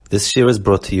This year is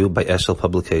brought to you by Eshel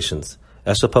Publications.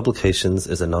 Eshel Publications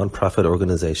is a non-profit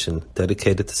organization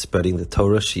dedicated to spreading the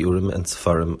Torah, Shiurim, and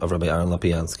Sefarim of Rabbi Aaron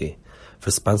Lapiansky. For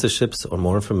sponsorships or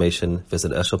more information,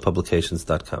 visit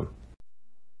eshelpublications.com.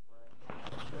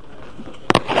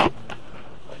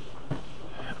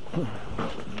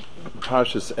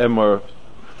 Parshas Emor,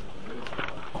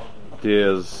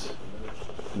 there's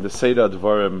in the Seder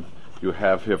Dvarim, you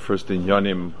have here first in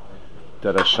Yonim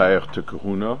that are shaykh to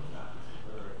Kahuna,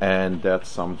 and that's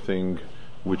something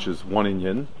which is one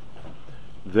inyan.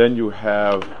 Then you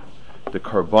have the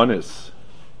Karbonis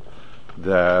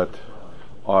that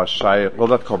are shaykh, well,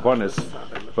 not Karbonis,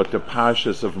 but the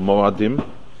Parshas of Moadim,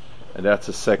 and that's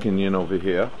a second yin over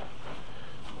here.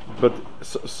 But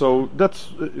so that's.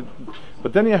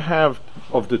 But then you have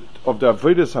of the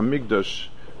Avodas Hamikdash,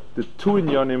 the two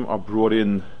inyanim are brought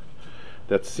in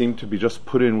that seem to be just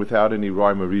put in without any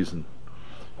rhyme or reason.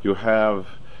 You have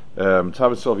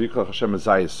Tzavasov Yiklach Hashem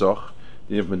Zayisoch,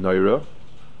 the Yev Menorah,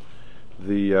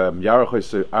 the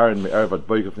Yarach Aaron Me'erev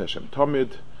Boikav Neshem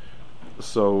Tomid.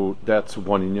 So that's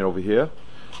one inyan over here,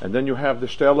 and then you have the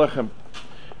Shtei Lechem.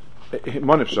 If you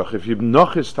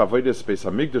nochis Tavodas Beis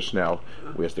Hamikdash now,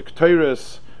 where's the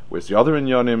Ketores, where's the other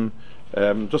inyanim?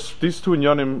 Just these two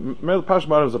inyanim. Parsha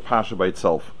Marim is a parsha by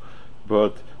itself,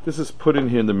 but this is put in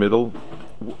here in the middle.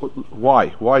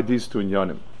 Why? Why these two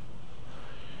inyanim?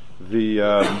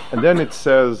 And then it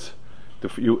says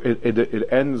it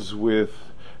ends with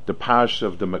the parsha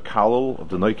of the Mekalel of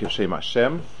the Noikev Shem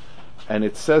Hashem, and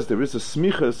it says there is a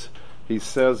smichas. He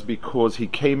says because he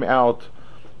came out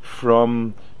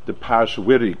from the parsha.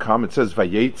 Where did he come? It says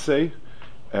Vayetze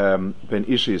ben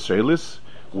Ishi Israelis.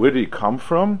 Where did he come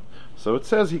from? So it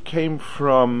says he came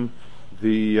from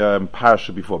the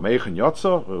parsha before Meichan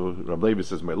Yotza. Rabbi Levi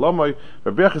says Meilomai.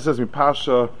 Rabbi Yecha says Mi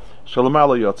parsha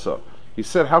Shalamala Yotza. He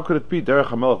said, how could it be Derech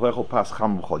HaMelech Lechol Pas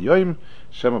Cham B'Chol Yoyim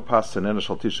Shema Pas Tzanena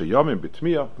Shal Tisha Yomim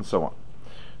B'Tmiya, and so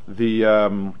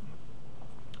on.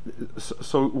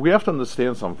 So we have to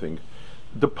understand something.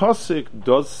 The pasuk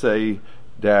does say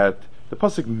that the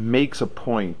pasuk makes a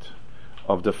point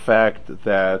of the fact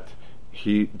that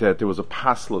there was a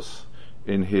paslus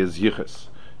in his yichus.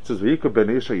 It says V'yikra ben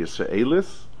Isha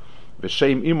Yisraelis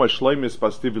V'shem Ima Shleimis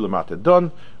Bastivi Lemate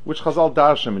Don, which Chazal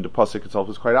Darshem in the pasuk itself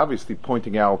is quite obviously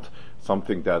pointing out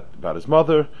something that about his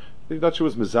mother, that she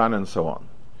was mizana and so on.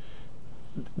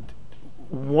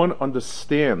 One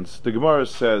understands. The Gemara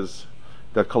says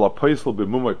that kol ha'paisel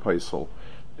b'mumay paisel.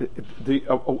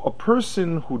 A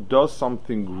person who does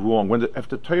something wrong, if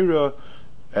the Torah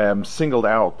singled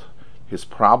out his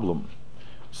problem,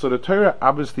 so the Torah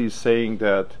obviously is saying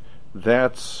that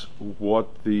that's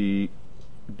where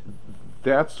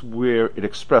it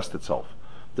expressed itself.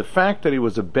 The fact that he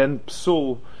was a ben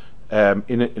psul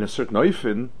in a certain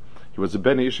oifin, he was a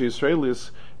ben ishi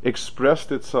Israelis,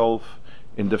 expressed itself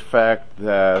in the fact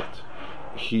that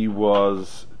he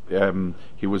was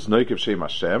noikev Shem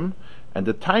Hashem, and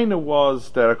the taina was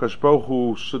that HaKadosh Baruch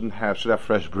Hu should have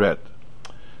fresh bread.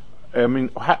 I mean,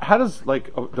 how does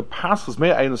the pasuk?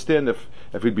 May I understand if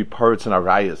it'd be parrots and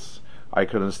arayas, I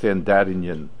could understand that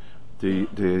inyan. So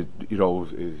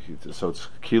it's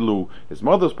kilu, his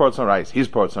mother's parts and arayas, his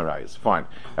parts and arayas. Fine.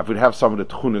 If we'd have some of the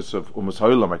tchunis of umas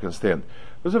ha'olam, I can understand.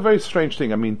 It was a very strange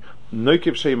thing. I mean,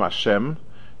 noikev Shem Hashem,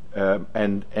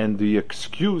 and the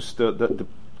excuse, the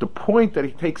point that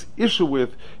he takes issue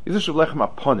with is issue of lechem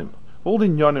aponim. All the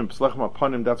inyanim, lechem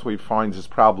aponim, that's where he finds his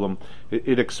problem.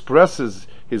 It expresses,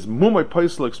 his mumay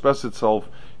paisel expresses itself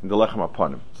in the lechem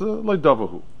aponim. So, like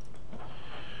davahu.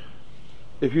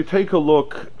 If you take a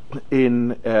look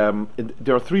there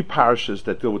are three parshas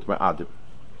that deal with Me'adim.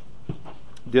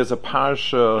 There's a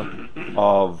parsha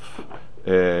of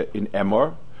in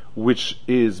Emor, which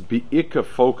is bi'ika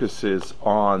focuses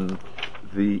on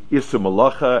the Issa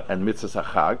Malacha and Mitzvah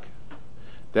Chag.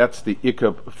 That's the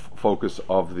Ika focus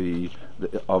of the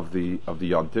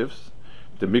Yontivs,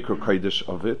 the Mikro Kodesh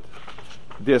of it.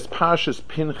 There's Parshas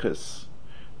Pinchas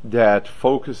that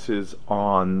focuses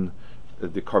on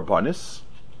the Karbonis,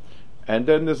 and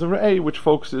then there's a Re'eh which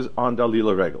focuses on the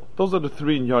Alila Regel. Those are the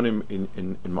three inyanim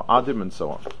in Ma'adim and so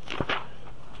on.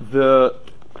 The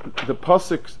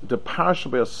pasuk, the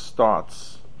parsha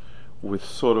starts with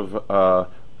sort of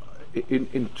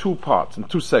in two parts, in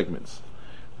two segments.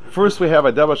 First, we have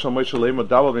Adav Shal Moshe Leimo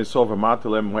Davar Misov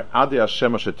V'Matelem Adi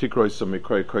Hashem Asher Tikro Yisam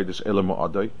Mikroy Kodesh Elemo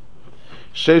Adoi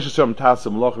Sheish Yisam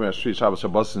Tasem Loch Me'Ashri Shabbos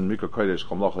Shabbosin Mikro Kodesh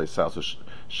Chom Loch Leisas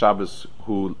Shabbos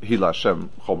Hu Hila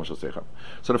Hashem Chol Moshe Sechem.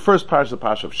 So the first part is the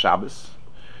parsha of Shabbos,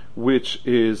 which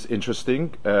is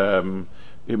interesting.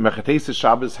 Mechatesis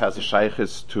Shabbos has a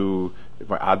shaykhis to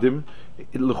Adim.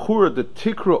 L'chura the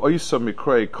Tikro Yisam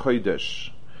Mikroy Kodesh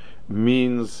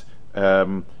means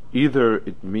either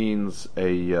it means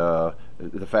the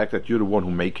fact that you're the one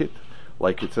who make it,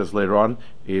 like it says later on,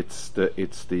 it's the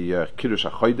Kiddush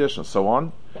HaChodesh and so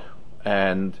on,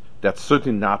 and that's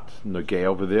certainly not Nogay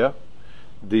over there.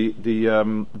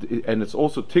 And it's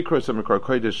also Tikros and Mikra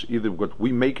Kodesh, either what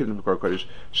we make it in Mikra Kodesh.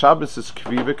 Shabbos is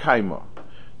Kvive Kaima.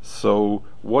 So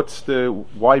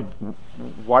why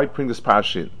bring this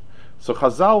parsha in? So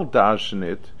Chazal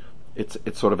darshan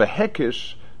it's sort of a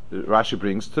hekish Rashi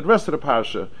brings to the rest of the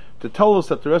parsha to tell us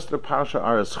that the rest of the parsha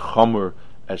are as chomer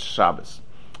as Shabbos.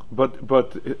 But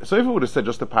so if we would have said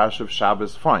just the parsha of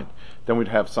Shabbos, fine. Then we'd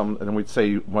have some, and then we'd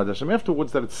say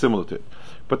afterwards that it's similar to it.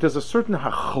 But there's a certain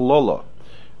hachlola.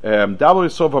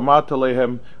 Dabei sov amat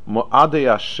alehem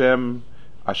mo'adei Hashem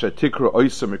asher tikra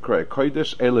oisa mikra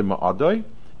kodesh ele mo'adei.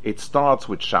 It starts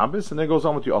with Shabbos and then goes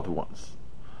on with the other ones.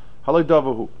 Halei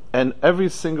davahu. And every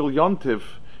single yontif,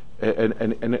 and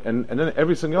then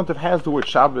every single yontif has the word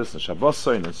Shabbos and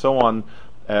Shabbosain and so on.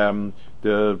 In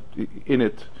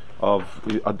it of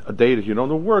a day that you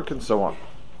don't work and so on.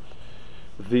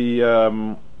 The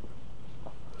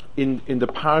in the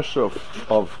parsha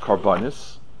of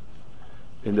Karbanis,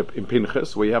 in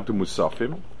Pinchas, where you have the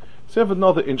Musafim, so you have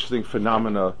another interesting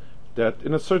phenomena that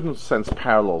in a certain sense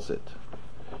parallels it.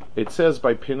 It says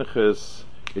by Pinchas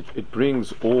it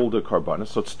brings all the Karbanis,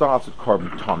 so it starts with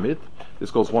Karban Tamid. This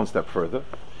goes one step further.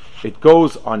 It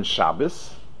goes on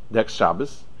Shabbos, next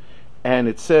Shabbos, and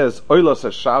it says Oilas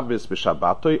HaShabbos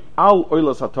b'Shabbatoi al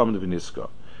Oilas HaTamid v'Niska,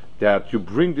 that you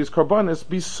bring these Karbanis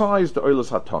besides the Oilas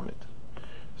HaTamid.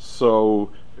 So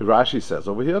Rashi says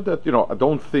over here that I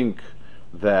don't think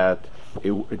that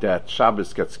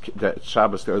Shabbos the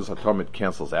Oilas HaTamid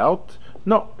cancels out.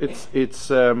 No,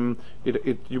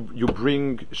 you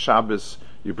bring Shabbos,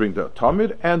 you bring the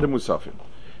Tamid and the Musafim.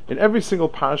 In every single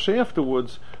parsha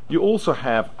afterwards, you also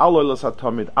have Al Oilas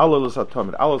HaTamid, Al Oilas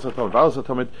HaTamid, Al Oilas HaTamid, Al Oilas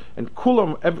HaTamid, and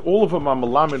Kulam, all of them are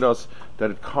melamed us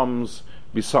that it comes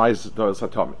besides the Oilas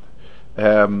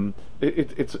HaTamid.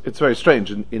 It's very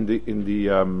strange.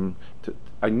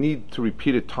 I need to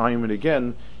repeat it time and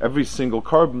again. Every single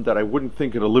carbon that I wouldn't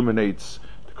think it eliminates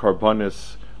the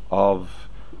carbonis of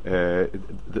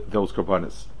those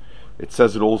carbonis. It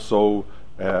says it also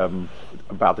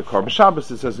about the Karban Shabbos.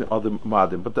 It says in other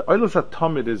madim, but the Oilas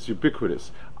HaTamid is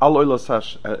ubiquitous. Al Oilas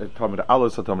HaTamid, Al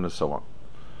Oilas HaTamid, and so on.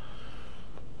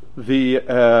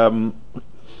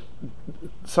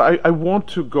 So I want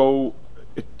to go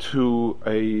to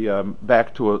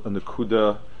back to a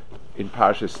Nakuda in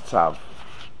Parshas Tzav.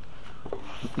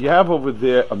 You have over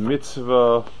there a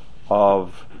mitzvah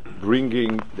of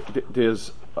bringing.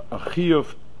 There's a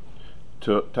chiyuv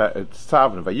to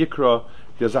Tzav and Vayikra.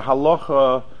 There's a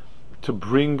halacha to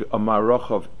bring a marach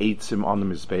of eitzim on the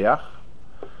mizbeach,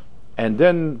 and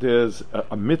then there's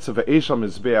a mitzvah eish on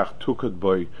mizbeach tukad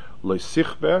boy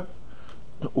loisichbe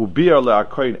ubir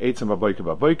leakoin eitzim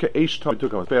baboike eish tam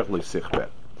tukad mizbeach loisichbe.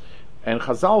 And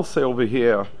Chazal say over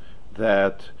here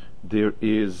that there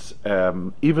is,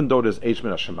 even though there's eish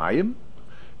min hashemayim,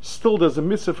 still there's a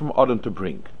mitzvah from Adam to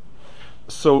bring.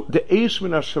 So the eish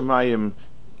min hashemayim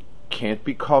can't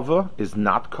be cover, is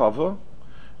not cover.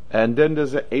 And then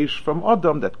there's an eish from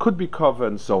Adam that could be covered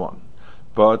and so on.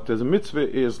 But there's a mitzvah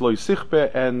is loy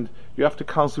sichbe, and you have to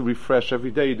constantly refresh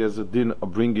every day. There's a din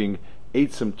of bringing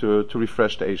eitzim to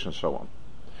refresh the eish and so on.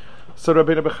 So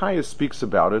Rabbi Bechaya speaks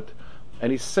about it,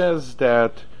 and he says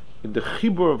that in the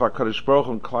chibur of HaKadosh Baruch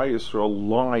Hu and Klal Yisrael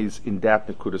lies in that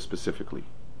nekuda specifically,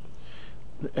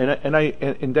 and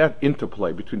in that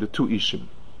interplay between the two ishim.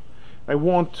 I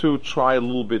want to try a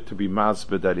little bit to be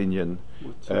masbeh that inyan,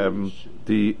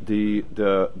 the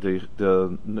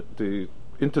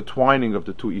intertwining of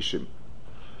the two ishim.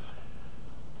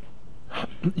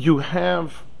 You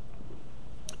have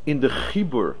in the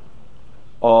chibur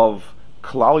of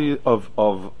klal of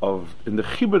in the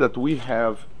chibur that we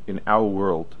have in our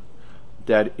world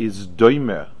that is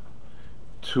doime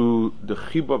to the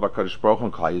chibur of HaKadosh Baruch Hu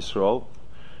and Klal Yisrael.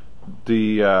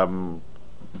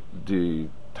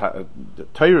 The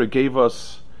Torah gave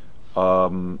us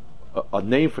a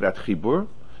name for that chibur,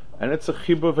 and it's a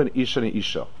chibur of an isha and an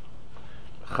isha.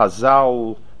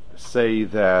 Chazal say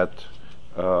that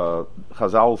the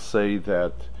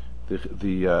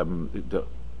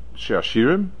Shir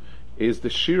Hashirim is the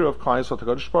shir of Klal Yisrael to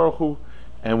HaKadosh Baruch Hu,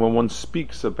 and when one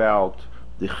speaks about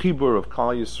the chibur of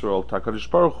Klal Yisrael to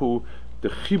HaKadosh Baruch Hu, the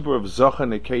chibur of Zocha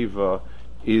Nekeva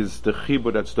is the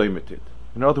chibur that's doimeted.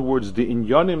 In other words, the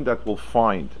inyanim that we'll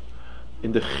find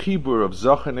in the chibur of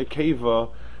Zocha Nekeva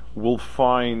we'll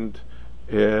find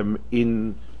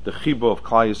in the chibur of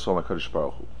Klal Yisrael and HaKadosh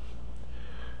Baruch Hu.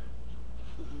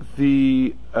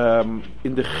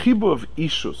 In the chibur of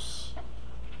Ishus,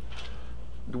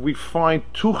 we find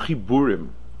two chiburim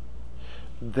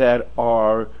that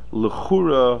are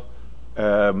lechura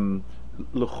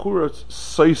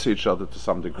says each other to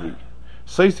some degree,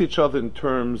 says each other in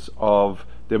terms of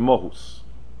their mohus.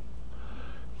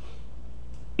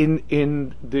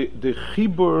 In the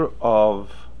chibur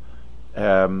of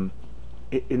in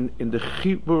the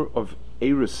chibur of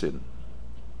Erisin,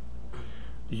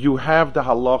 you have the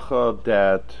halacha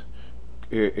that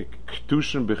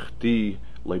kedushin b'chdi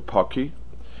leipaki,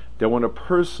 that when a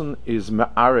person is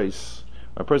ma'ares,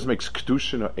 a person makes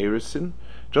kedushin or Erisin,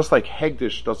 just like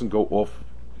hegdish doesn't go off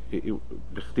b'chdi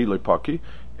leipaki,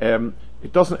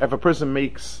 it doesn't. If a person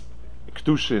makes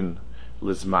kedushin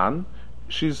lizman,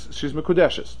 she's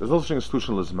mekudeshes. There's no such thing as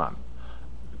kedushin lizman.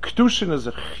 Kedushin is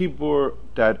a chibur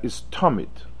that is tamid.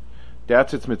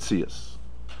 That's its mitzias.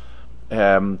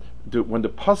 When the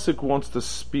pasuk wants to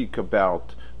speak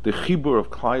about the chibur of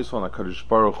Klal Yisrael and HaKadosh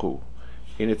Baruch Hu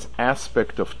in its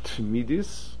aspect of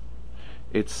timidis,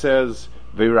 it says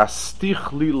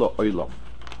ve'rastich li la'olam,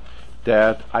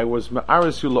 that I was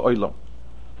ma'aris you la'olam.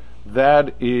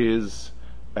 That is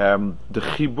the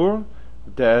chibur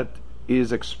that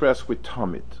is expressed with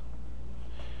tamid.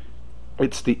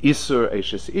 It's the isur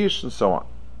eshes ish and so on.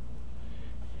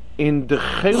 In the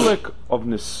chelek of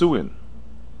nesuin,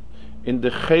 in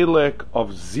the chelek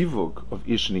of zivug of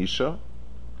ish and isha,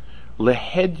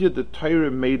 lehedya, the Torah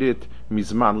made it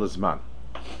mizman lezman.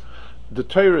 The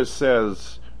Torah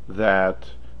says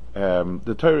that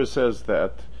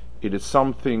it is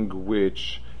something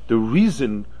which the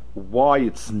reason why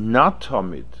it's not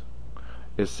tamid,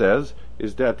 it says,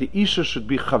 is that the isha should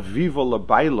be chaviva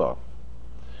labayla,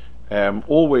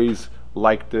 always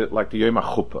like the yom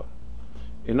hachuppah.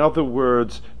 In other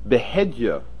words,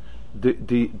 behedya, the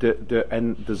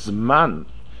zman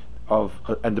of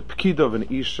and the pkida of an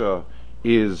isha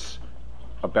is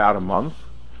about a month.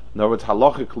 In other words,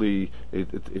 halachically,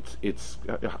 it's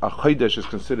a chodesh is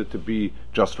considered to be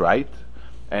just right,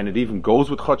 and it even goes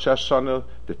with Chodesh Hashanah.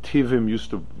 The tivim used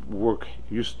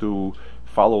to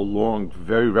follow along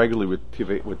very regularly with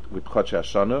Chodesh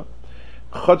Hashanah.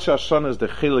 Chodesh Hashanah is the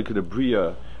chelik of the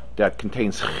bria that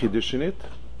contains chiddush in it.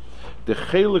 The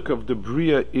chelik of the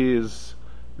bria is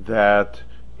that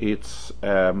it's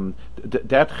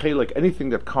that chelik,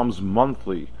 anything that comes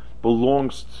monthly,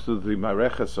 belongs to the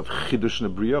mareches of chiddush in the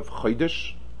bria, of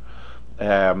chodesh.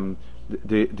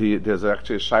 There's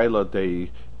actually a shaila.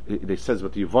 They says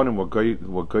what the Yevonim were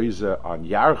goize on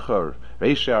Yarcha,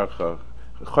 Reish Yarcha,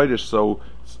 Chodesh. So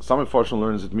some unfortunately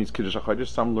learns it means Kiddush HaChodesh,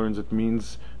 some learns it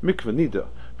means Mikveh Nida,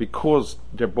 because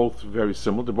they're both very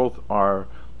similar. They both are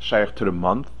shaykh to the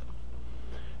month.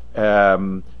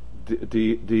 The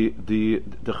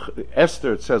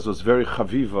Esther, it says, was very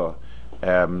chaviva.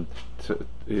 Her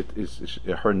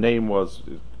name was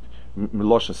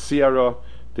Milosha Siara.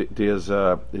 There's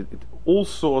all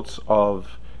sorts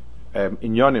of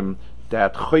inyanim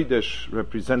that chodesh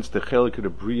represents the chelik of the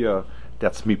bria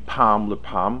that's mipam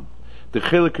lepam, the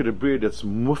chelik of the bria that's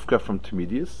mufka from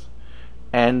timidis,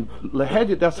 and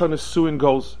lehedya, that's how nesuin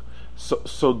goes.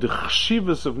 So the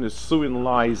chshivas of nesuin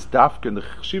lies dafka, and the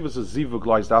chshivas of zivug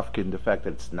lies dafka in the fact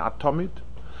that it's not tamid,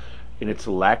 in its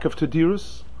lack of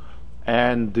tedirus,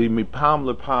 and the mipam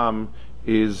lepam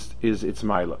is its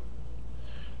maila,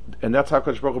 and that's how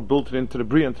Kadosh Baruch Hu built it into the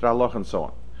bria, into the halach, and so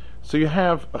on. So you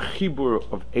have a chibur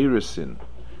of Erisin,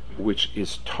 which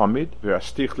is tamid,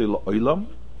 v'rastichli la'olam,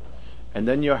 and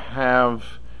then you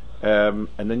have a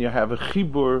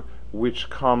chibur which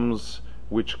comes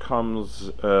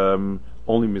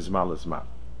only mizman lezman.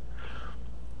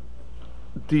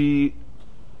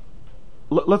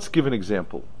 Let's give an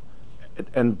example,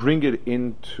 and bring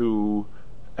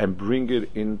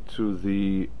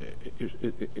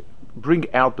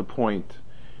out the point.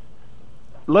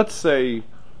 Let's say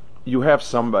you have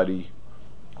somebody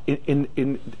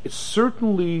in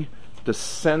certainly the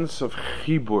sense of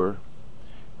chibur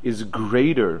is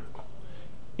greater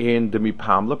in the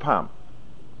mipam lepam.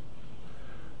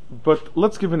 But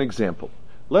let's give an example.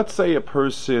 Let's say a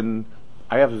person,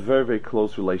 I have a very, very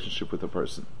close relationship with a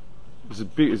person. He's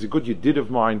a good yedid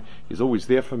of mine. He's always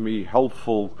there for me,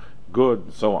 helpful, good,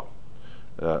 and so on.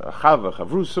 Chava,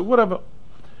 chavrusa, whatever.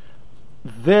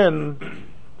 Then,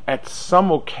 at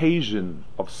some occasion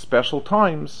of special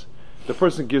times, the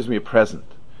person gives me a present.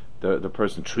 The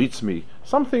person treats me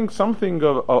something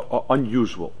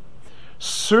unusual.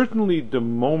 Certainly, the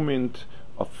moment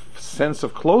of sense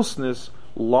of closeness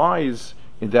lies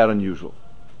in that unusual.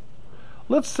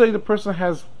 Let's say the person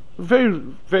has very,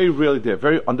 very rarely there,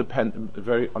 very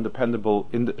undependable.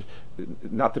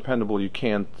 Not dependable. You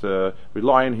can't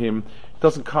rely on him.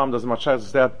 Doesn't come. Doesn't much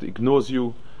as that. Ignores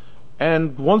you.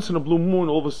 And once in a blue moon,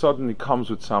 all of a sudden he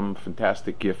comes with some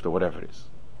fantastic gift or whatever it is.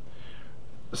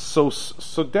 So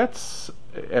that's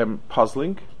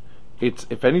puzzling. It's,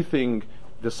 if anything,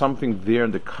 there's something there in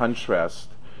the contrast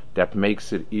that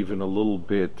makes it even a little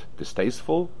bit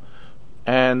distasteful.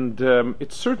 And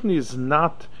it certainly is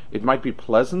not, it might be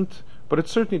pleasant, but it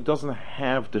certainly doesn't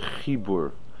have the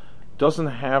chibur,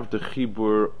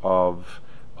 of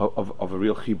a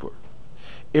real chibur.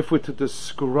 If we're to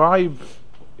describe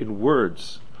in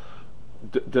words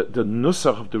the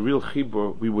nusach of the real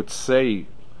chibur, we would say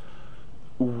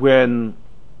when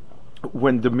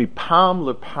the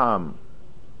mipam lepam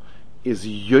is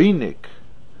yonik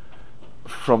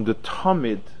from the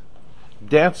tamid,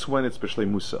 that's when it's b'shlei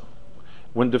musa.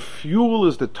 When the fuel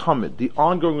is the tamid, the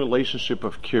ongoing relationship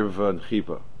of kirva and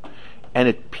chiba, and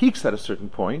it peaks at a certain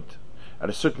point, at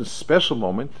a certain special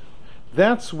moment,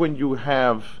 that's when you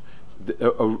have the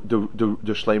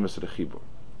shleimus of the chibur.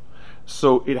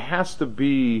 So it has to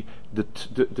be the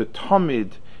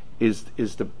tamid is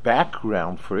the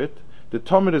background for it. The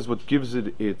tamid is what gives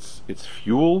it its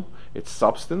fuel, its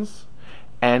substance,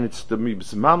 and it's the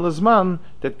zman lezman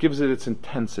that gives it its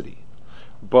intensity.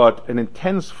 But an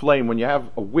intense flame, when you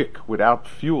have a wick without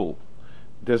fuel,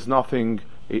 there's nothing.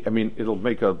 I mean, it'll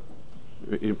burn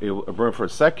for a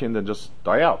second and just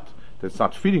die out. It's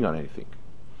not feeding on anything.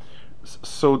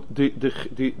 So the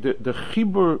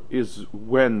chibur is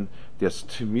when there's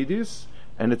timidis,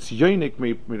 and it's yonik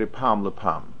mirepam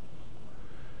lepam.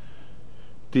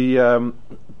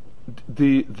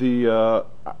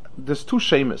 There's two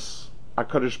shemus.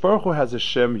 HaKadosh Baruch Hu has a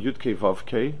shem Yud-Kei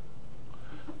Vav-Kei,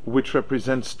 which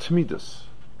represents timidus,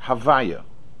 havaya,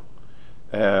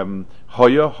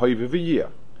 hoya, hoive v'yia.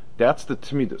 That's the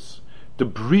timidus. The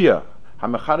bria,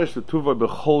 hamechadesh v'tuva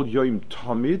b'chol yoim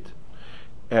tamid.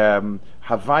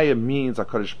 Havaya means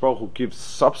HaKadosh Baruch Hu gives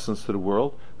substance to the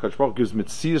world. HaKadosh Baruch Hu gives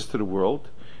mitzias to the world.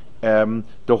 The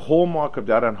hallmark of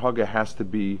that anhaga has to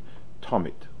be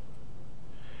tamid.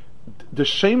 The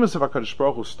shemus of HaKadosh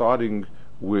Baruch Hu, starting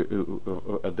with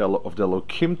of the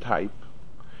Elokim type,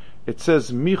 it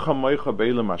says Micha Moicha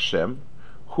Be'elam Hashem,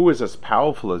 who is as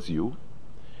powerful as you.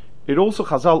 It also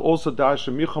Chazal also dash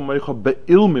Micha Moicha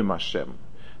Be'ilmim Hashem,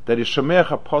 that is Shemeach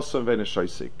HaPosam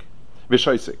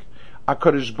V'Shoisik.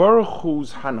 HaKadosh Baruch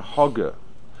Hu's hanhaga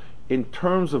in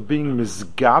terms of being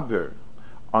mizgaber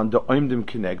on the oimdim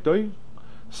kinegdoi,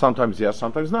 sometimes yes,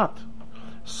 sometimes not.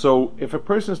 So if a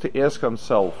person is to ask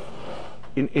himself,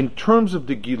 in terms of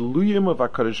the giluyim of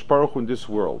HaKadosh Baruch Hu in this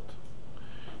world,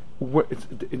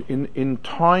 in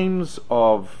times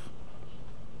of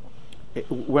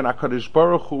when HaKadosh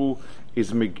Baruch Hu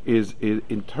is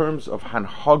in terms of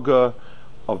hanhaga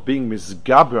of being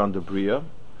mizgaber on the bria,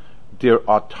 there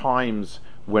are times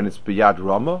when it's biyad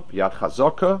rama, biyad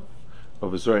chazaka,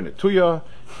 of Zorin Etuya,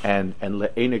 and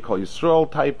le'ene kol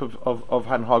Yisrael type of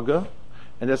hanhaga,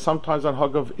 and there's sometimes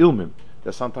hanhaga of ilmim,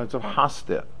 there's sometimes of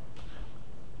haster.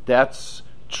 That's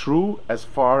true as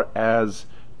far as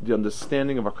the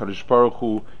understanding of HaKadosh Baruch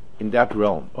Hu in that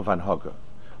realm of hanhaga,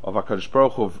 of HaKadosh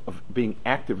Baruch Hu of being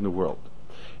active in the world.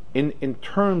 In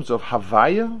terms of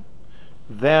havaya,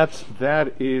 that's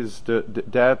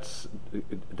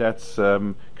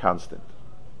constant.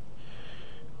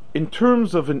 In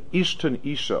terms of an ish and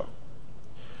isha,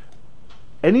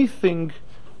 any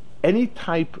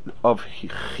type of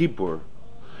chibur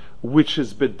which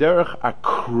is bederech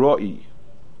akroi,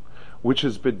 which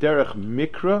is bederech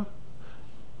mikra,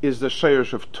 is the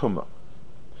shayrish of tumah.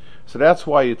 So that's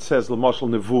why it says l'mashal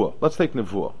nevuah. Let's take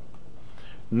nevuah.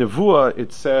 Nevuah,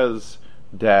 it says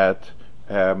that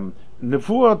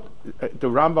nevuah, the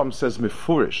Rambam says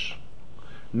mefurish.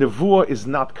 Nevuah is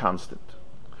not constant.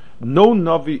 No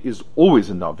Navi is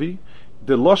always a Navi.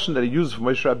 The lashon that he uses for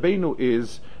Moshe Rabbeinu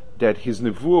is that his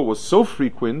nevuah was so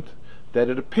frequent that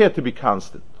it appeared to be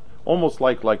constant, almost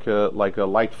like a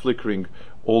light flickering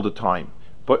all the time.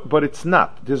 But it's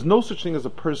not. There's no such thing as a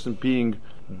person being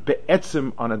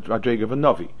be'etzim on a dreg of a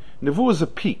Navi. Nevuah is a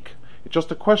peak. It's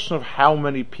just a question of how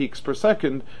many peaks per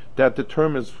second that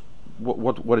determines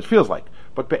what it feels like.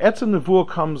 But be'etzim nevuah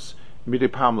comes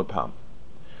midei pam lepam.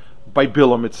 By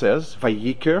Bilam it says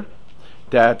Vayikir,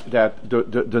 that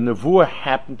the nevuah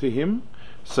happened to him.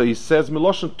 So he says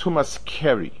Miloshen Tumas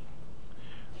Keri.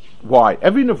 Why?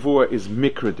 Every nevuah is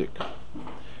mikradik.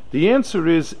 The answer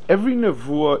is every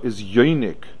nevuah is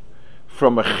yonik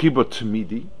from a chibur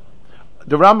tamidi.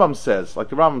 The Rambam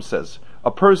says,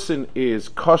 a person is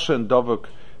kosher and dovuk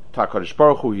HaKadosh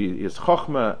Baruch Hu. He is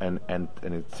chochma and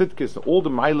tzidkis, all the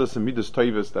milas and midas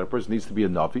toivas that a person needs to be a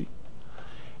navi.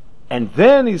 And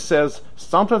then he says,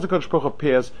 sometimes the HaKadosh Baruch Hu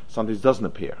appears, sometimes doesn't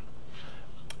appear.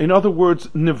 In other words,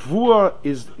 nevuah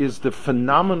is the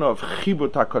phenomenon of chibur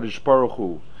HaKadosh Baruch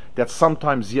Hu, that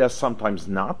sometimes yes, sometimes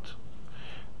not.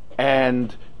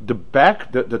 And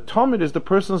the Talmud is the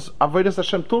person's avodas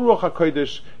Hashem Torah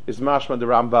HaKodesh is mashma the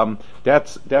Rambam.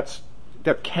 That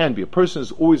can be. A person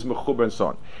is always mechuber and so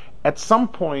on. At some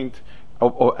point,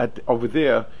 over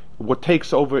there, what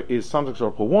takes over is sometimes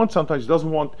the person wants, sometimes he doesn't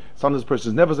want. Sometimes the person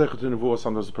is never zeicher to nevuah.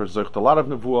 Sometimes the person is zeicher to a lot of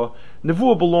nevuah.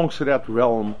 Nevuah belongs to that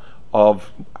realm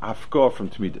of Afkar from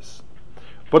Tmidis.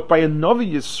 But by a Navi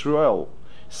Yisrael,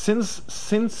 since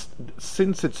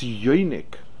it's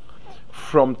yonik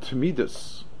from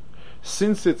Tmidis,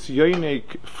 since it's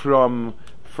yonik from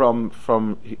the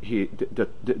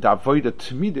Avodah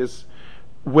Tmidis,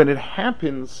 when it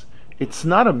happens, it's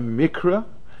not a mikra.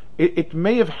 It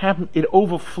may have happened. It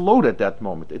overflowed at that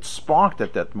moment. It sparked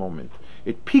at that moment.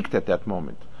 It peaked at that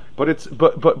moment. But it's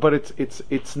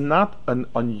not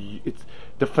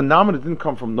the phenomenon didn't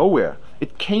come from nowhere.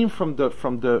 It came from the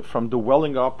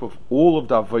welling up of all of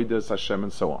the avodas Hashem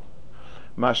and so on.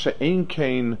 Masha ein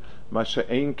kain by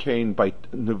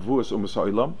nevuas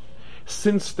u'masailam.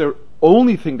 Since the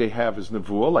only thing they have is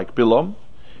nevuah, like Bilam.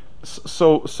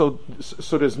 So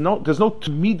there's no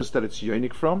tmidus that it's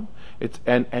yonik from. It's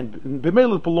and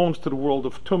b'meila it belongs to the world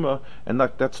of tumah, and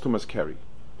that's tumah's carry.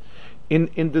 In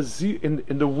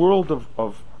the world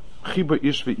of chibur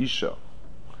ish ve'isha,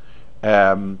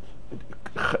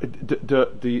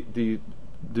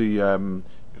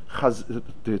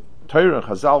 the Torah and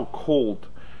Chazal called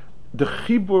the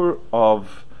chibur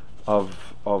of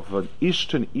an ish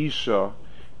to an isha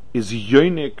is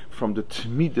yonik from the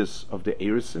tmidus of the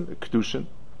erisin, the kedushin,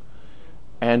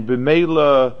 and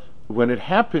b'meila when it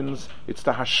happens, it's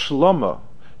the hashlama.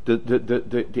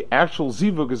 The actual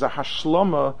zivug is a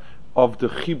hashlama of the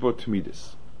chibur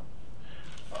tmidus.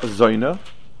 Zoyna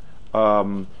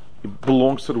it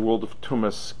belongs to the world of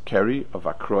tumas keri, of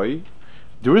akroi.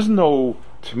 There is no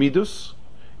tmidus.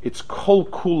 It's kol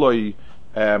kuloi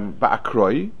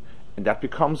ba'akroi, and that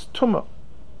becomes tumah.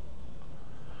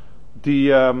 The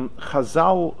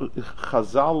Chazal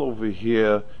over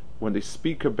here, when they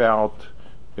speak about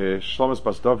Shlomis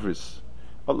Bas Dovris,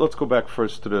 let's go back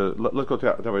first let's go to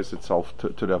the Avodas itself, to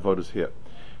the Avodas here.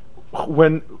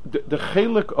 When the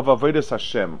chelik of Avodas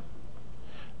Hashem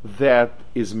that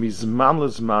is mizman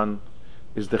lezman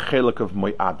is the chelik of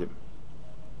mo'adim,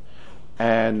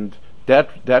 and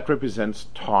that represents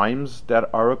times that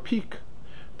are a peak.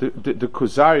 The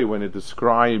Kuzari, when it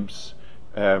describes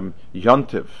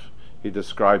Yontiv, he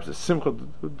describes the simcha.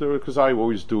 The Kuzari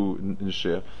always do in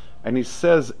Shir, and he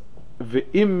says,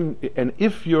 and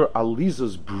if your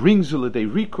alizas brings you l'dei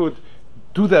rikud,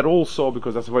 do that also,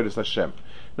 because that's avodas Hashem.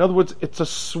 In other words, it's a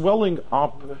swelling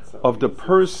up of the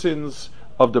person's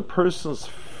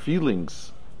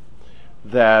feelings,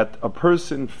 that a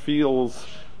person feels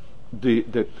the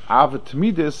avat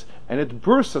midis, and it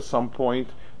bursts at some point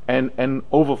and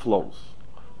overflows.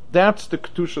 That's the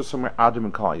kedusha somewhere Adam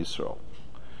and Klal Yisrael.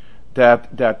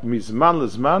 That mizman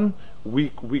lezman we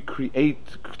create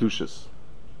kedushas.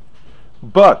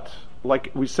 But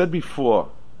like we said before,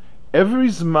 every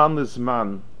zman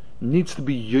lezman needs to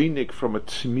be yonik from a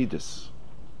tmidus.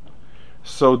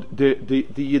 So the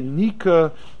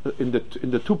Yanika in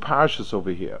the two parashas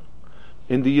over here,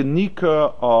 in the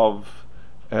Yanika of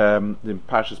the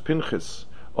Parashas Pinchas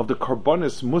of the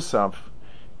Karbonis Musaf,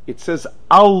 it says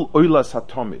Al Oilas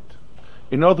Hatomid.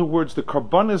 In other words, the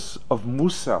Karbonis of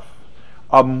Musaf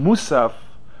are Musaf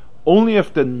only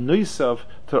if the Noisav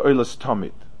to Oilas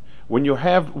Tomid. When you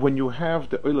have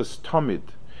the Oilas Tomid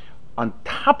on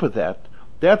top of that,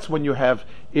 that's when you have,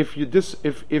 if you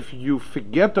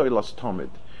forget the Oilas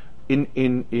Tomid in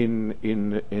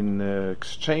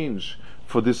exchange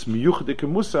for this miyuchdik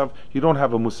Musaf, you don't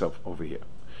have a Musaf over here.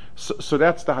 So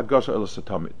that's the Hadgasha Oilas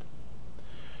Tomid.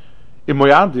 In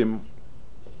Moyadim,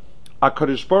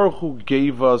 HaKadosh Baruch Hu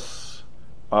gave us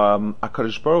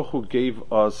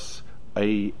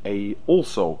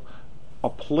also a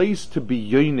place to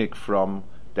be yonik from,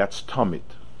 that's Tamid,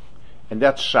 and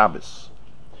that's Shabbos.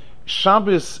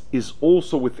 Shabbos is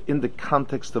also within the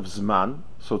context of Zman,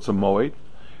 so it's a Moed,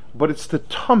 but it's the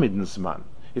Tamid in Zman.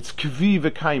 It's Kvi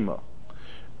v'Kaima.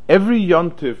 Every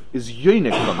Yontiv is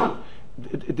yonik from it.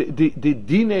 The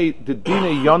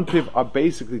Dine Yontiv are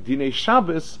basically Dine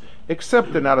Shabbos,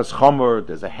 except they're not as Chomer,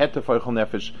 there's a Het for Eichel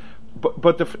Nefesh,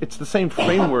 but it's the same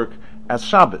framework as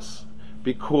Shabbos,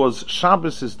 because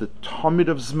Shabbos is the Tamid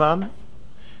of Zman.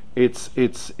 It's the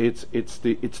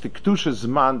Kedusha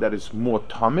Zman that is more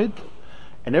Tamid,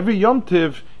 and every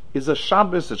Yontiv is a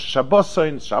Shabbos, it's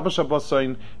Shabbosain,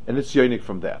 Shabbosain, and it's yonik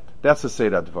from that. That's the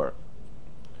Seder Dvar.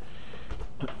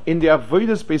 In the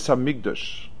Avodas Beis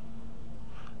HaMikdash,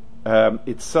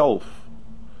 itself,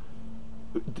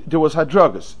 there was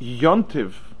Hadragas.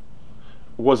 Yontiv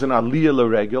was an Aliyah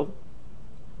L'Regel,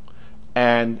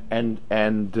 and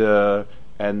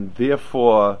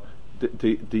therefore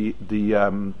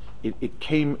it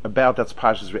came about. That's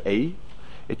Parshas Re'eh.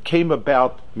 It came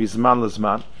about Mizman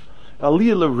L'Zman.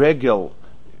 Aliyah L'Regel,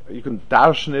 you can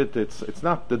darshan it. It's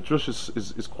not, the drush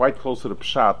is quite close to the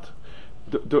pshat.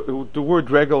 The word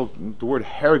regel, the word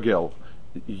hergel,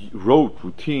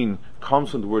 routine,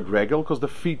 comes from the word regel because the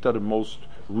feet are the most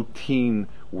routine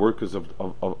workers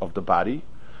of the body.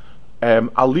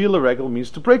 Aliyah L'Regel means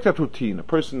to break that routine. A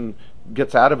person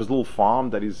gets out of his little farm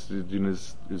that he's doing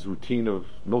his routine of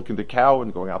milking the cow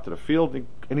and going out to the field,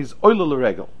 and he's Oila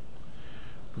L'Regel.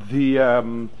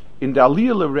 In the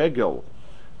Aliyah L'Regel,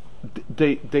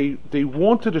 they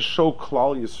wanted to show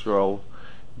Klal Yisrael,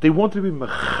 they wanted to be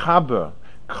mechaber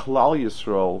Klal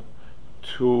Yisrael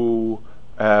to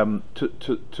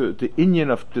the inyan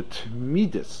of the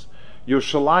Tmidis.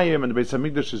 Yerushalayim and the Beis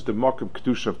Hamikdash is the Makom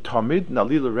Kedusha of Tamid, and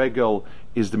Aliyah L'Regel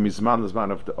is the Mizman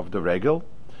L'Zman of the Regel.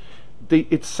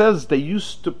 It says they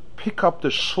used to pick up the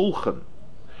Shulchan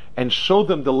and show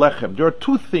them the Lechem. There are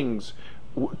two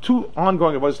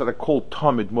ongoing avodas that are called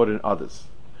Tamid more than others.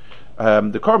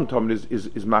 The Korban Tamid is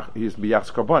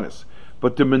B'yachs Karbonis,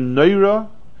 but the Menorah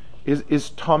is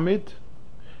Tamid,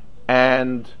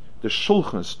 and the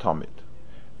Shulchan is Tamid.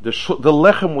 The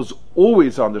Lechem was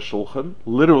always on the Shulchan,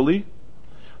 literally,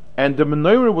 and the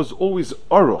Menorah was always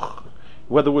Aruch.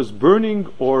 Whether it was burning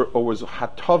or was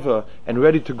Hatava and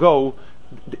ready to go,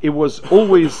 it was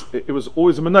always a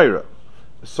Menorah.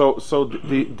 So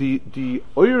the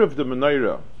oil of the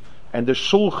Menorah and the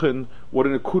Shulchan were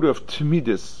in a kuda of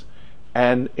Tmidis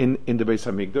and in the Beis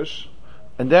Hamikdash,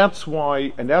 and that's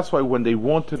why when they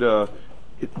wanted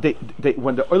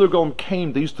when the Oiler Golem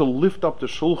came, they used to lift up the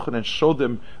Shulchan and show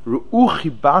them Ru'uchi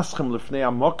Baschem Lefnei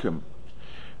Amokim,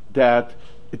 that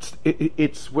it's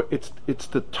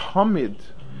the Tamid.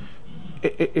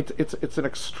 It's an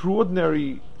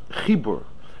extraordinary chibur,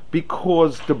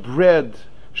 because the bread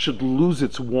should lose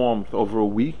its warmth over a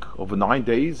week, over 9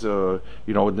 days, in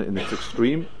its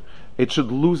extreme. It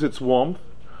should lose its warmth,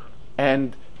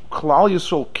 and Klal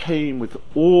Yisrael came with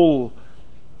all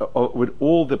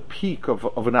the peak of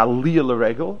an Aliyah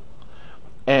L'Regel,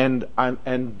 and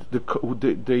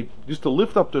they used to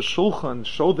lift up the Shulchan,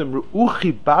 show them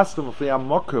Ru'uchi Bastem of the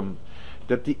Amokim,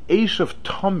 that the Eish of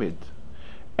Tamid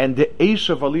and the Eish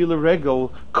of Aliyah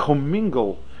L'Regel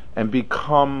commingle and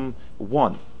become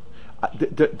one.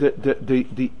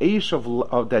 The Eish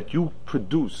of that you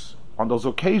produce on those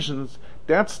occasions,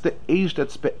 that's the Eish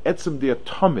that's be'etzim the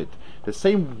Tamid, the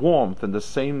same warmth and the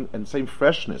same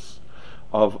freshness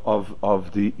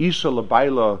of the Isha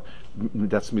L'Baila,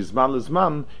 that's Mizman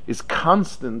L'Zman, is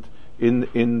constant in the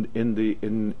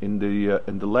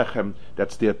Lechem,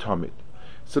 that's the Tamid.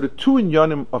 So the two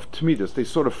inyanim of Tmidus, they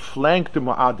sort of flank the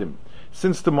Mo'adim.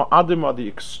 Since the Mo'adim are the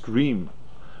extreme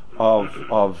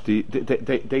of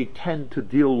they tend to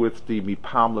deal with the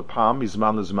Mipam L'Pam,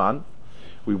 Mizman L'Zman.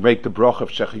 We make the broch of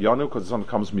Shechayanu because it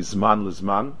comes Mizman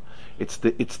L'Zman. It's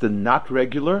the not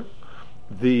regular.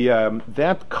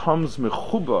 That comes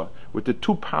mechuba with the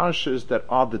two parashas that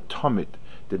are the Tamid,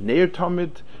 the Neir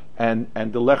Tamid and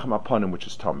the Lechem Aponim, which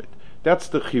is Tamid. That's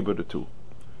the chibur, the two.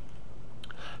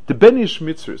 The Ben Ish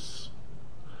Mitzvahs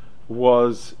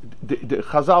was the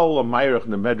Chazal Amayach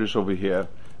in the Medrash over here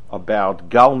about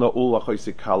Gal Na'ul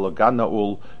Achoisik Kala, Gal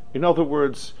Na'ul. In other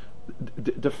words,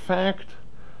 the fact,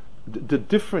 the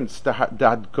difference, the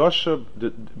Hadgasha,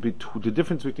 the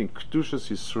difference between Kedushas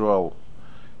Yisrael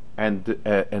and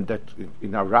that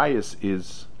in Arayas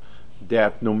is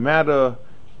that no matter,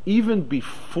 even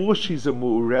before she's a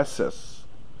Mu'ureses,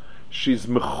 she's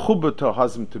mechuba to her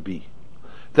husband to be.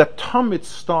 That Tamid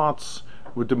starts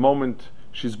with the moment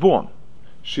she's born.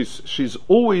 She's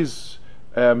always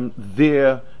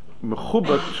there,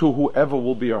 mechuba to whoever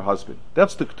will be her husband.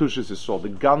 That's the Kedushas Yisrael, the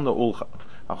Gan Na'ul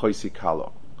Achoisi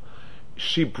Kala.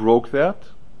 She broke that,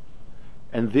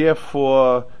 and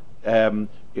therefore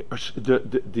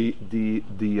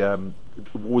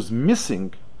was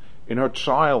missing in her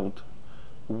child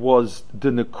was the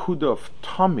nekuda of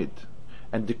Tamid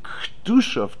and the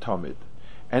kedusha of Tamid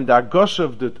and the agosha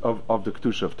of the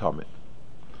kedusha of Tamid.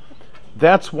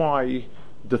 That's why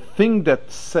the thing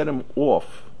that set him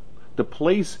off, the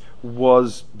place,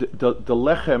 was the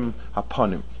lechem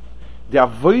hapanim, the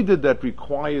avodah that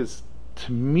requires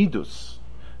tmidus,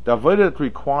 the avodah that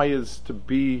requires to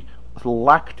be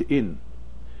locked in.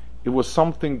 It was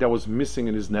something that was missing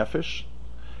in his nefesh,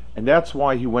 and that's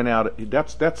why he went out.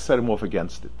 That set him off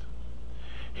against it.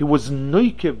 He was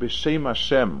noike b'shem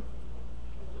Hashem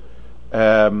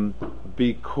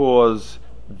because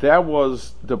that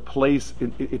was the place.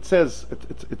 It says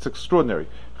it's extraordinary.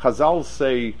 Chazal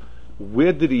say,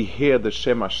 where did he hear the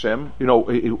Shem Hashem?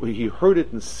 He heard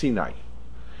it in Sinai.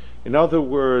 In other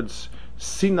words,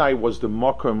 Sinai was the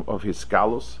makom of his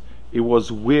galus. It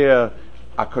was where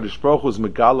HaKadosh Baruch Hu was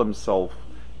megal himself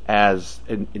as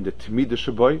in the Temidah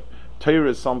Shaboy. Torah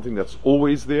is something that's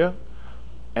always there,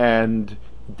 and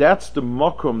that's the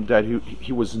makom that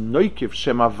he was noikif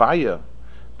Shem Havaya,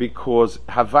 because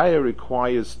Havaya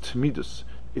requires Temidus.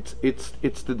 It's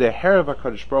the deher of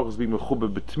HaKadosh Baruch Hu is being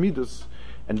mechuber b'Temidus,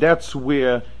 and that's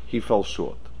where he fell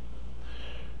short.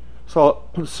 So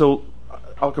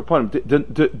Al Capone,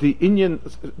 the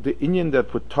Inyan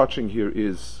that we're touching here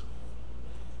is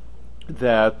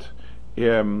that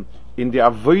in the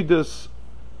avodas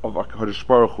of HaKadosh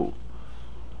Baruch Hu,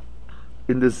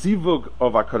 in the zivug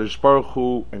of HaKadosh Baruch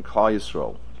Hu and Klal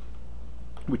Yisrael,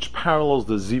 which parallels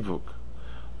the zivug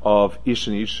of Ish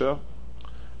and Isha,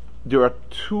 there are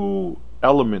two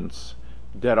elements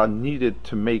that are needed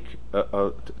to make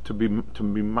to be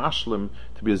mashlim,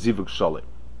 to be a zivug shalim.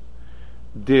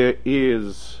 There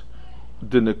is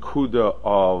the nekuda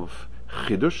of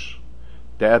chidush,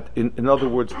 that in other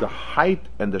words, the height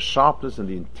and the sharpness and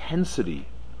the intensity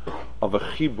of a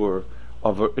chibur,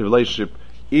 of a relationship,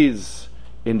 is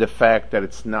in the fact that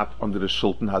it's not under the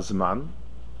shultan hazman,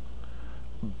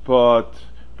 but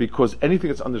because anything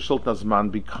that's under shultan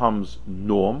hazman becomes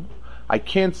norm. I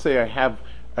can't say I have.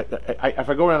 If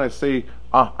I go around and I say,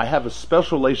 I have a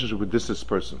special relationship with this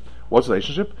person. What's the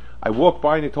relationship? I walked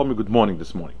by and he told me good morning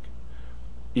this morning.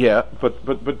 Yeah, but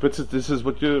this is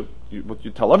what you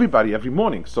tell everybody every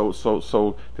morning. So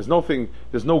there's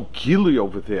no gili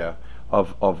over there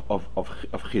of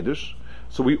chiddush.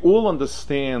 So we all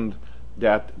understand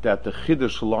that the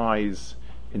chiddush lies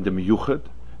in the miyuchad,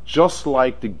 just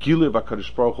like the gili of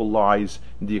HaKadosh Baruch Hu lies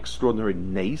in the extraordinary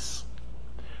nes.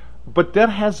 But that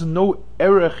has no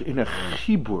erech in a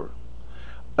chibur.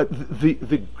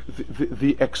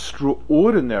 The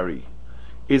extraordinary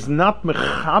is not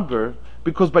mechaber,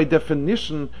 because by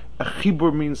definition a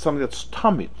chibur means something that's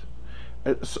tamid.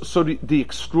 So the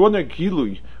extraordinary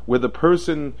gilui, where the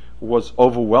person was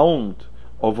overwhelmed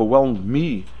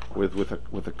me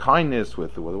with a kindness,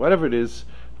 with whatever it is,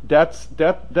 that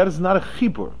is not a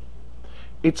chibur.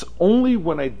 It's only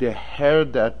when I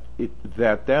deher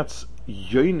that's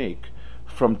yonik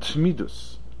from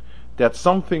tmidus, that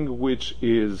something which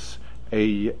is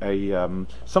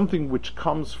something which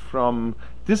comes from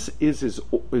this is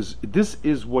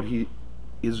what he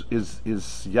is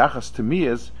yachas to me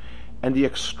is, and the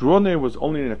extraordinary was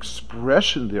only an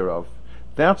expression thereof.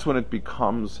 That's when it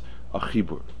becomes a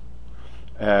chibur.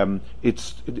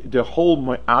 It's the whole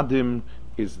mo'adim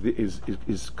is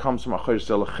comes from achosh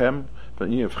zelachem,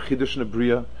 from the of chiddush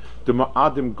nebriya. The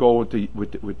mo'adim go with the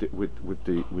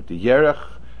yerech,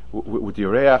 with the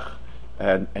reach,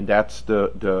 and that's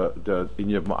the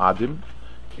inyan of mo'adim.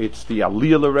 It's the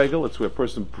aliyah l'regel. It's where a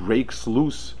person breaks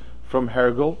loose from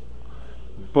hergel.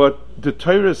 But the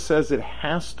Torah says it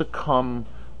has to come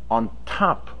on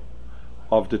top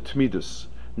of the tmidus,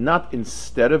 not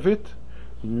instead of it,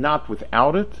 not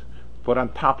without it, but on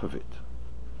top of it.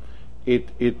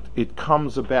 It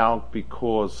comes about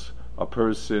because a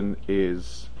person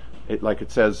is, like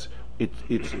it says,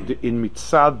 it's in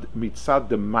mitzad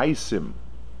the maisim.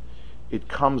 It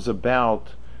comes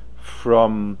about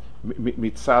from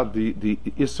mitzad the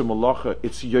Issa Malacha.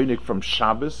 It's yonik from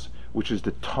Shabbos, which is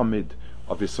the tamid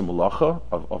of Issa Malacha,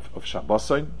 of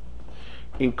Shabbosain.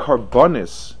 In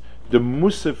Karbonis, the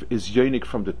musaf is yonik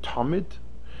from the tamid.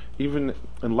 Even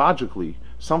and logically,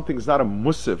 something's not a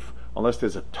musaf unless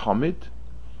there's a tamid.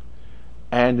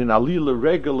 And in Alila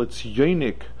Regel, it's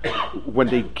yonik when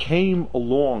they came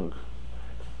along,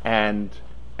 and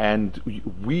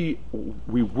we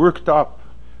worked up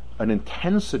an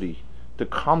intensity to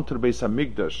come to the Beis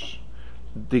Hamikdash.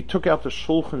 They took out the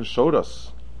shulchan, showed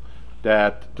us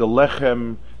that the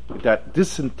lechem, that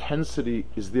this intensity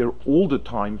is there all the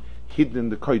time, hidden in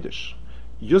the Kodesh.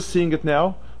 You're seeing it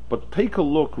now, but take a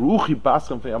look. Ruchi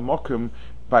Basram Ve'amokim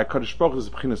by Kadosh Baruch Hu is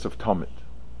the beginning of Tamid.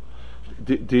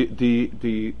 The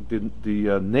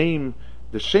name,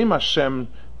 the Shem Hashem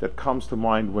that comes to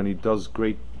mind when he does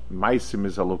great maisim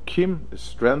is Elokim, is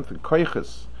strength and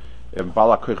koiches, and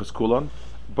Bala koiches kulan.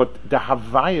 But the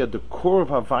Havaya, the core of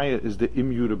Havaya, is the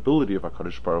immutability of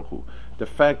HaKadosh Baruch Hu. The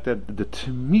fact that the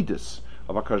Temidus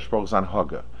of HaKadosh Baruch Hu is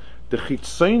Anhaga. The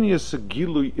Chitzonius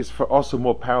Gilui is for us a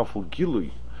more powerful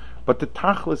Gilui. But the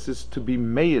Tachlis is to be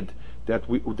made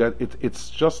it's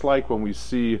just like when we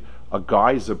see a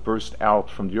geyser burst out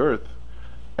from the earth.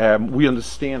 we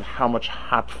understand how much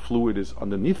hot fluid is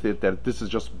underneath it, that this is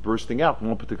just bursting out in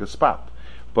one particular spot.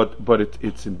 But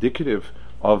it's indicative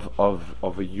of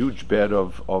a huge bed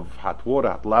of hot water,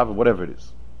 hot lava, whatever it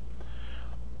is.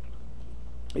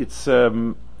 It's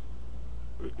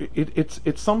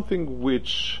something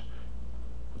which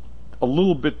a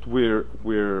little bit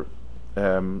we're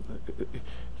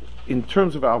in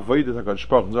terms of our Avodah HaKadosh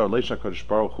Baruch Hu, our relation to HaKadosh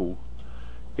Baruch Hu,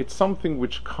 it's something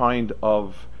which kind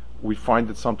of, we find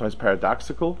it sometimes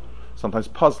paradoxical, sometimes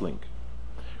puzzling.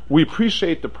 We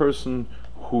appreciate the person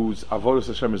whose Avodah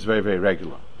Hashem is very, very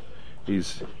regular. He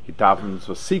davens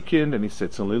vasikin, and he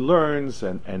sits and he learns,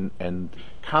 and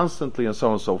constantly, and so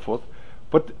on and so forth.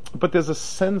 But there's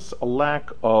a lack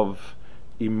of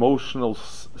emotional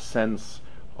sense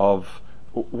of,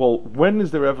 well, when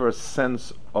is there ever a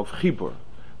sense of chibur?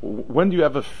 When do you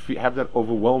ever have that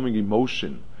overwhelming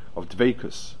emotion of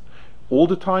dveikus? All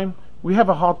the time? We have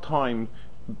a hard time.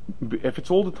 If it's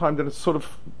all the time, then it sort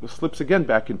of slips again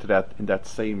back into that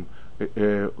same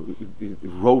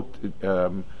rote,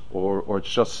 or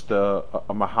it's just a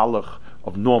mahalach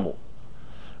of normal.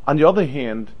 On the other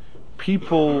hand,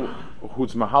 people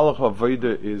whose mahalach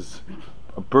avodah is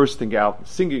bursting out,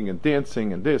 singing and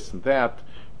dancing and this and that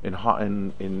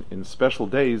in special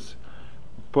days,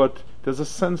 but there's a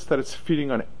sense that it's feeding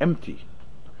on empty.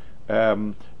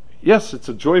 Yes, it's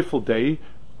a joyful day.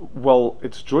 Well,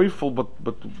 it's joyful, but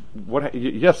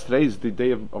yes, today is the day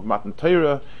of Matan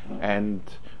Torah, and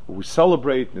we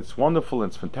celebrate, and it's wonderful, and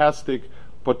it's fantastic.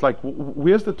 But like,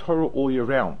 where's the Torah all year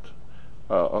round?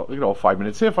 5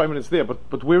 minutes here, 5 minutes there,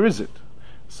 but where is it?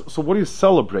 So what are you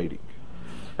celebrating?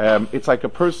 It's like a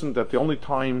person that the only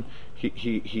time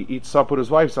he eats supper with his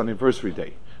wife is on anniversary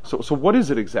day. So what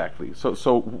is it exactly?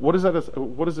 So what is that?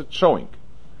 What is it showing?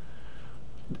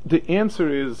 The answer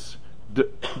is the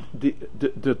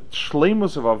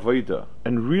shleimus of avodah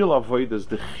and real avodah is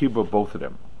the chibur, both of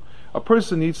them. A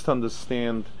person needs to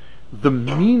understand the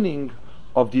meaning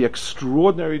of the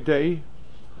extraordinary day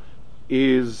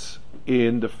is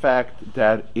in the fact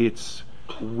that it's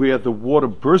where the water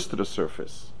burst to the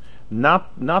surface,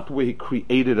 not where he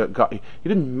created a guy. He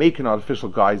didn't make an artificial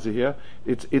geyser here.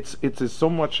 It's so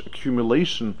much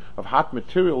accumulation of hot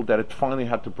material that it finally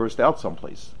had to burst out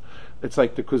someplace. It's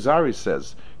like the Kuzari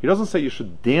says. He doesn't say you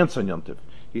should dance on Yom Tov.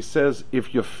 He says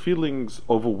if your feelings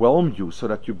overwhelm you so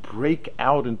that you break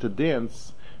out into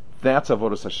dance, that's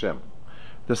avodas Hashem.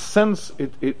 The sense,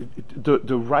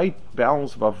 the right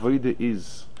balance of avodah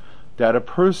is that a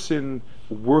person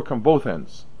work on both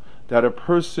ends. That a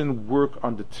person work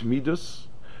on the tmidus,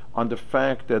 on the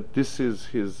fact that this is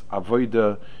his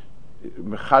avodah,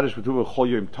 mechadish v'tuva chol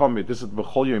yom tamid. This is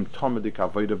b'chol yom tamidik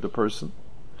avodah of the person.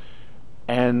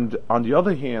 And on the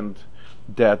other hand,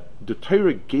 that the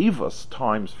Torah gave us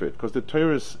times for it, because the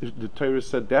Torah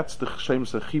said that's the Hashem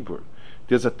Chibur.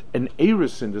 There's an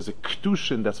erisin, there's a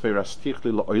kedushin that's verastich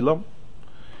li la'olam.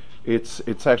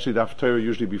 It's actually the Torah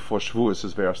usually before Shavuos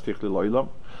is verastich li la'olam.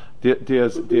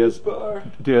 There's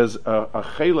a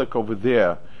chelek over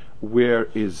there where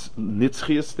is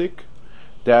nitzchiastic.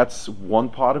 That's one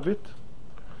part of it.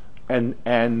 And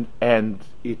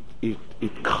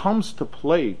it comes to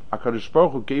play. HaKadosh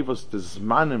Baruch Hu gave us the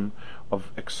zmanim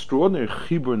of extraordinary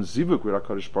chibur and zivuk with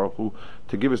HaKadosh Baruch Hu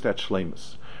to give us that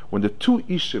shleimus. When the two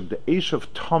ishim, the eish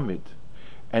of Tamid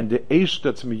and the eish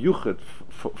that's miyuchet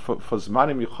for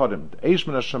zmanim yichodim, the eish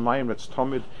min hashamayim that's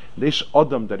Tamid, the eish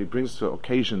adam that he brings to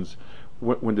occasions,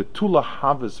 when the two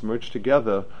lahavas merge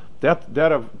together, that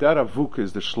avuk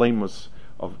is the shleimus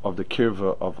of the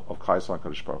kirva of Klal Yisrael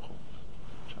HaKadosh Baruch Hu.